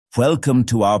Welcome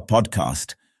to our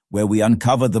podcast, where we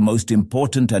uncover the most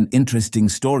important and interesting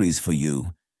stories for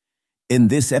you. In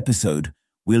this episode,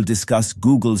 we'll discuss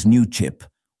Google's new chip,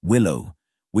 Willow,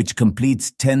 which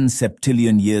completes 10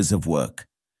 septillion years of work.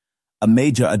 A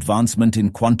major advancement in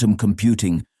quantum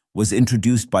computing was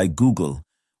introduced by Google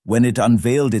when it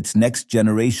unveiled its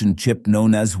next-generation chip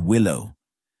known as Willow.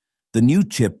 The new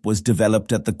chip was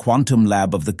developed at the quantum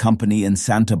lab of the company in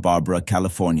Santa Barbara,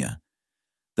 California.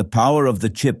 The power of the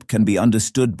chip can be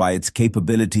understood by its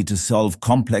capability to solve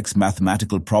complex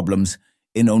mathematical problems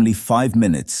in only 5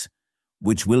 minutes,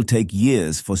 which will take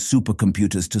years for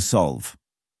supercomputers to solve.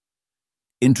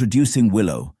 Introducing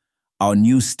Willow, our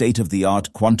new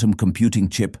state-of-the-art quantum computing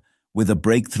chip with a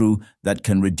breakthrough that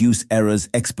can reduce errors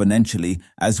exponentially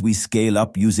as we scale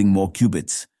up using more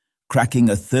qubits, cracking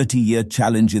a 30-year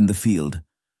challenge in the field,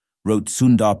 wrote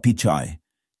Sundar Pichai,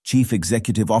 Chief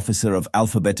Executive Officer of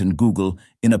Alphabet and Google,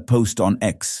 in a post on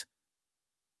X.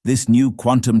 This new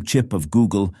quantum chip of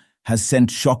Google has sent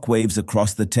shockwaves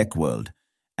across the tech world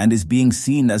and is being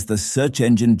seen as the search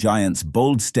engine giant's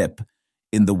bold step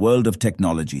in the world of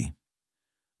technology.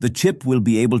 The chip will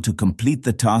be able to complete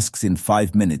the tasks in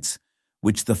 5 minutes,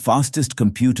 which the fastest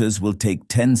computers will take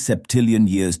 10 septillion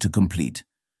years to complete.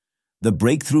 The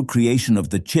breakthrough creation of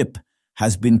the chip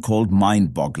has been called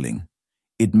mind-boggling.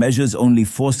 It measures only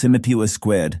 4 cm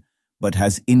squared, but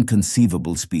has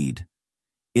inconceivable speed.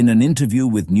 In an interview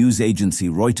with news agency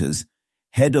Reuters,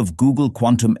 head of Google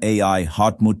Quantum AI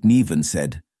Hartmut Neven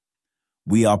said,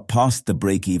 "We are past the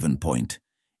break-even point.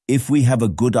 If we have a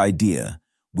good idea,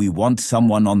 we want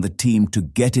someone on the team to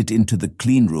get it into the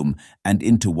clean room and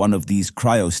into one of these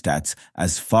cryostats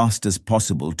as fast as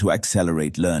possible to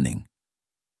accelerate learning."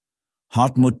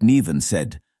 Hartmut Neven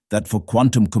said that for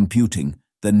quantum computing,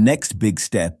 the next big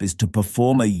step is to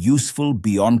perform a useful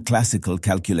beyond classical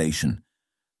calculation,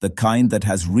 the kind that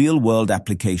has real-world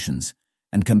applications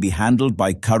and can be handled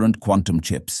by current quantum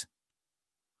chips.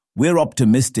 We're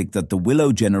optimistic that the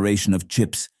Willow generation of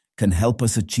chips can help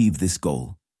us achieve this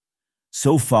goal.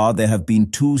 So far, there have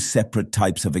been 2 separate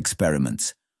types of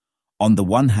experiments. On the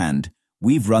one hand,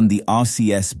 we've run the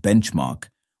RCS benchmark,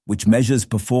 which measures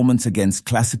performance against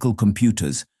classical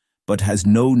computers but has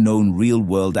no known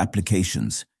real-world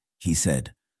applications, he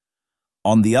said.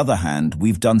 On the other hand,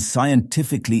 we've done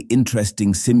scientifically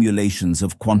interesting simulations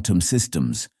of quantum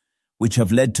systems, which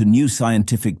have led to new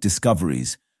scientific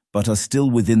discoveries but are still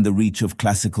within the reach of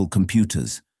classical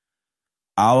computers.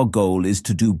 Our goal is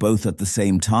to do both at the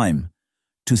same time,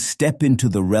 to step into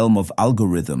the realm of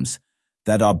algorithms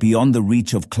that are beyond the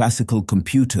reach of classical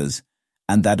computers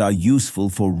and that are useful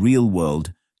for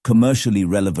real-world, commercially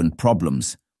relevant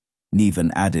problems,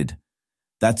 Neven added.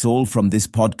 That's all from this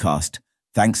podcast.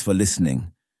 Thanks for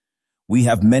listening. We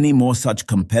have many more such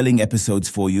compelling episodes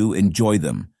for you. Enjoy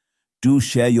them. Do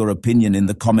share your opinion in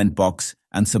the comment box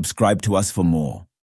and subscribe to us for more.